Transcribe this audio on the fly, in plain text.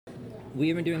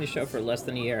we've been doing the show for less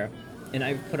than a year, and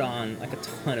I've put on like a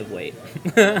ton of weight.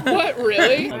 What,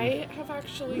 really? I have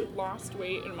actually lost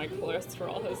weight and my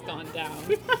cholesterol has gone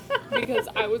down because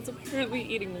I was apparently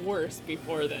eating worse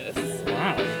before this.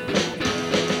 Wow.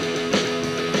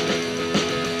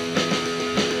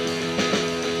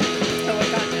 Oh,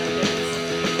 I got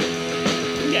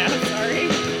napkins. Yeah, sorry. I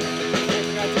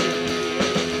forgot to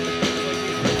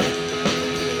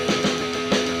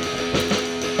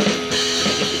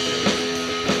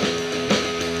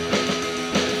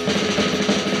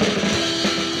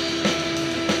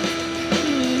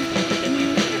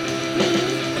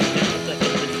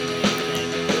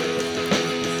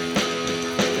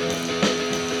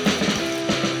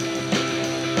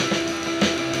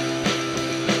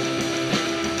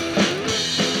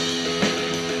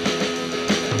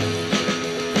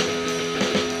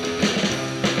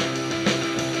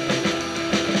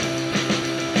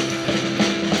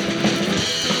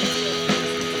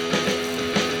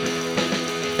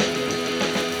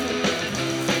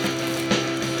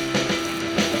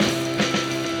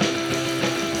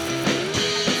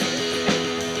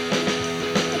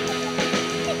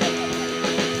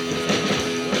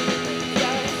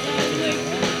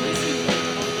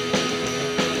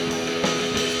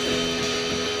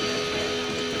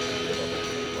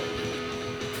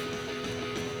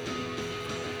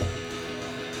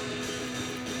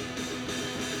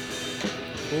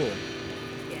Cool.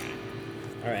 Yeah.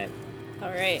 All right, All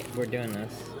right. we're doing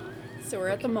this. So we're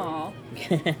at the mall.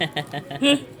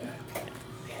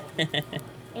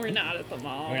 We're not at the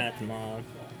mall. We're not at the mall.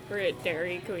 We're at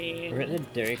Dairy Queen. We're at the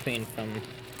Dairy Queen from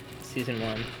season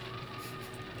 1.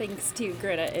 Thanks to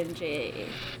Greta and Jay.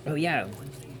 Oh yeah,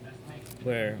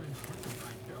 where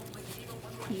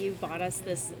You bought us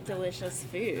this delicious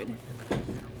food.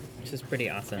 which is pretty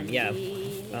awesome. And Yeah.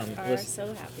 we are lis-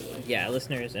 so happy. Yeah,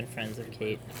 listeners and friends of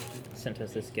Kate sent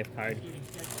us this gift card.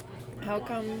 How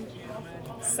come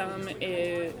some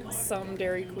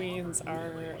Dairy Queens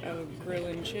are a grill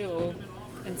and chill,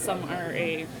 and some are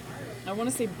I want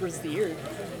to say brazier,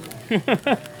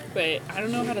 but I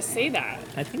don't know how to say that.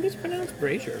 I think it's pronounced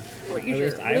brazier.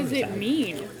 Brazier. What does it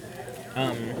mean?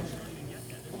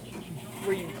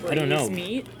 Where you braise I don't know.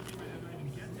 meat?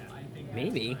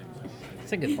 Maybe.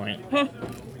 That's a good point.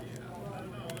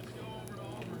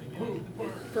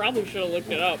 Probably should have looked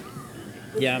it up.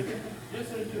 Yeah.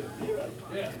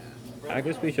 I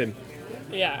guess we should.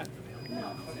 Yeah,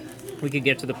 We could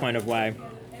get to the point of why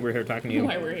we're here talking to you.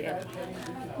 why we're here.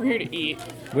 We're here to eat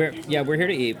We're here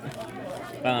to eat.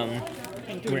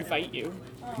 and to We're- invite you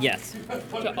Yes.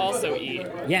 to also eat.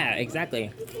 Yeah,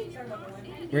 exactly.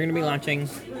 We're gonna be launching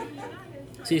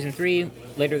season 3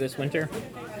 later this winter,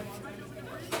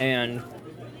 and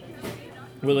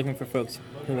we're looking for folks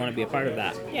who want to be a part of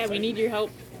that. Yeah, we need your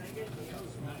help.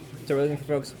 So we're looking for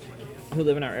folks who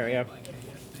live in our area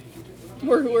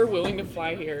Or who are willing to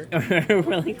fly here or are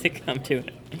willing to come to it.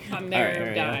 on Our their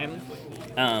area.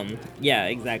 dime. Yeah,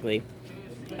 exactly.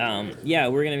 Yeah,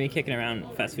 we're gonna be kicking around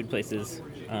fast food places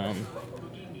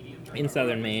in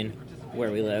southern Maine,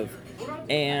 where we live,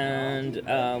 and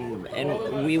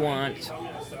we want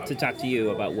to talk to you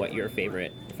about what your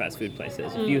favorite fast food place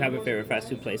is. If you have a favorite fast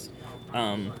food place,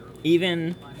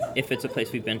 even if it's a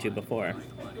place we've been to before,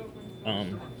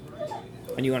 and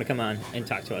you want to come on and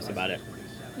talk to us about it,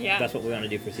 Yeah, that's what we want to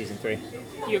do for season 3.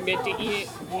 you get to eat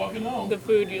the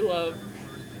food you love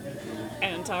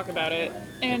and talk about it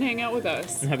and hang out with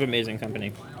us. And have amazing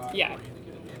company. Yeah.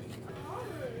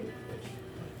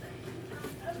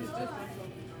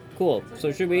 Cool.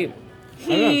 So should we? I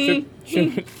don't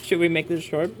know. Should we make this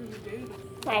short?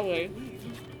 Probably.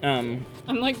 Um,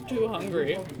 I'm like too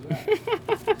hungry.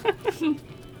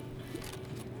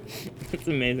 it's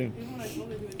amazing.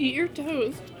 Eat your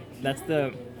toast. That's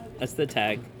the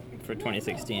tag for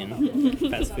 2016.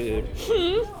 Fast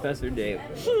food date.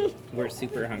 We're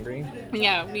super hungry.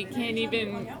 Yeah, we can't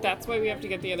even. That's why we have to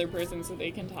get the other person so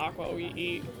they can talk while we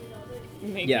eat.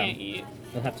 And they Yeah. can't eat.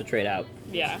 We'll have to trade out.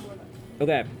 Yeah.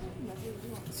 Okay.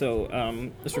 So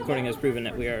this recording has proven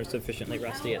that we are sufficiently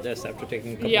rusty at this after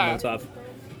taking a couple Yeah. months off.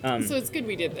 So it's good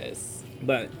we did this.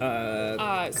 But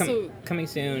so- coming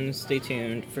soon. Stay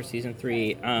tuned for season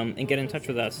 3. And get in touch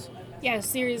with us. Yeah,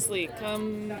 seriously,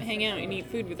 come hang out and eat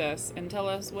food with us and tell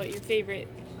us what your favorite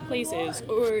place is.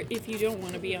 Or if you don't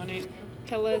want to be on it,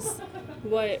 tell us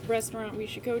what restaurant we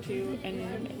should go to, and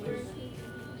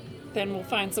then we'll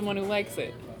find someone who likes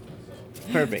it.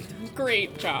 Perfect.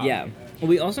 Great job. Yeah.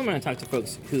 We also want to talk to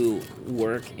folks who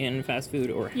work in fast food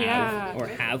or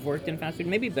have worked in fast food.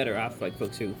 Maybe better off like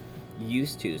folks who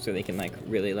used to, so they can like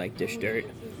really like dish dirt.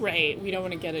 Right, we don't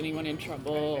want to get anyone in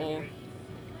trouble.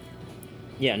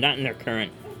 Yeah, not in their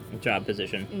current job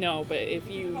position. No, but if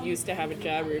you used to have a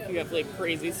job, or if you have like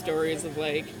crazy stories of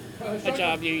like a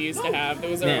job you used to have,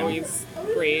 those are Yeah. always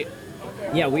great.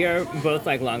 Yeah, we are both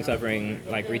like long-suffering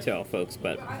like retail folks,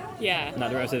 but Yeah.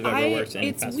 neither of us have ever worked in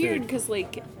It's fast weird food. because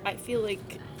like I feel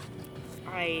like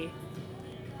I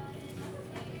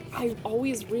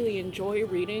always really enjoy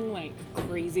reading like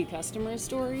crazy customer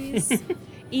stories,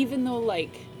 even though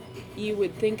like you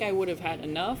would think I would have had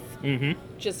enough Mm-hmm.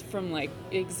 just from like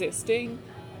existing,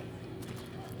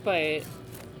 but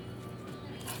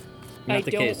I Not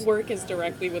the don't case. work as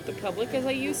directly with the public as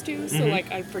I used to, so Mhm.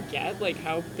 like I forget like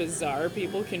how bizarre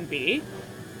people can be,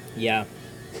 Yeah.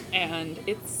 and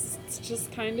it's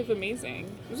just kind of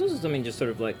amazing. There's also something just sort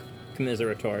of like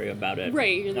commiseratory about it.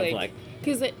 Right, you're Of like,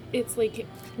 because it's like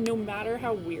no matter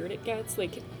how weird it gets,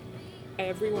 like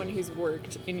everyone who's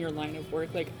worked in your line of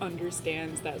work like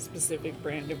understands that specific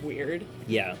brand of weird.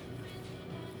 yeah.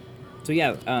 So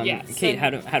yeah, Yes, Kate,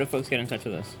 and- how do folks get in touch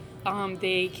with us?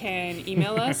 They can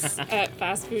email us at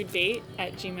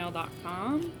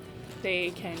fastfooddate@gmail.com.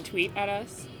 They can tweet at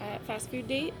us at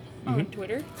fastfooddate on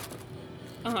Twitter.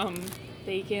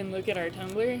 They can look at our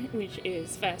Tumblr, which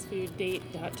is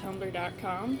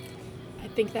fastfooddate.tumblr.com. I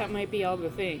think that might be all the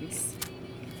things.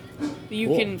 You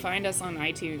Cool. can find us on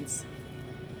iTunes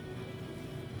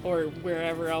or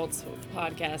wherever else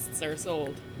podcasts are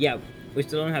sold. Yeah, we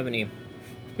still don't have any.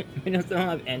 We still don't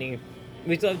have any.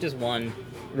 We still have just one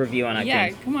review on iTunes. Yeah,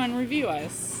 come on, review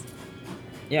us.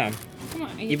 Yeah, Come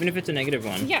on. even if it's a negative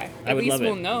one. Yeah, I at would least love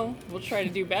we'll it. know. We'll try to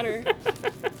do better.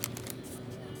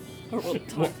 Or we'll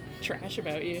talk trash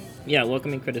about you. Yeah,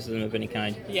 welcoming criticism of any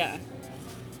kind. Yeah.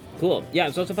 Cool. Yeah,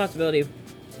 it's also a possibility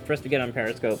for us to get on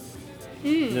Periscope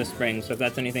this spring. So if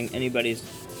that's anything anybody's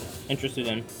interested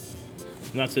in,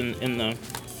 that's in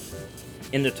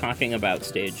the talking about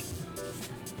stage.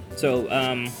 So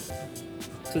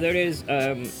so there it is.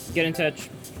 Get in touch.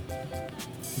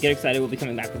 Get excited. We'll be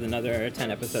coming back with another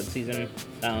 10-episode season.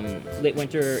 Late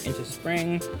winter into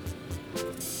spring.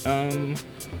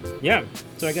 Yeah.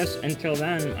 So I guess until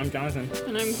then, I'm Jonathan.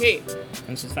 And I'm Kate.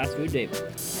 And this is Fast Food Date.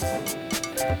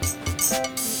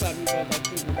 I'm glad we both like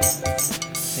food.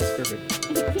 That's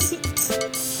perfect.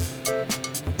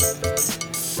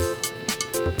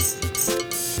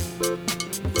 I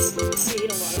eat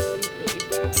a lot of food really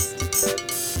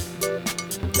fast.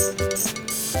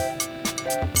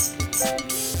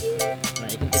 Now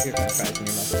you can dip your french fries in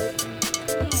your muscle.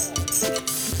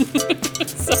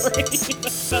 Sorry,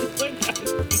 that sounds like that.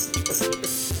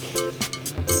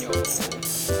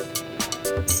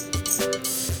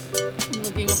 I'm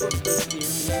looking up what brazier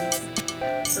means.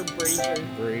 Or brazier.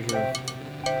 Brazier.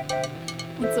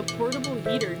 It's a portable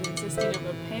heater consisting of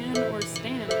a pan or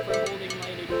stand for holding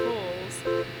lighted coals,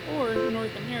 or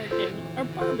North American, a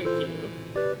barbecue.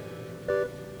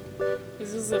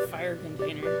 This is a fire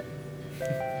container.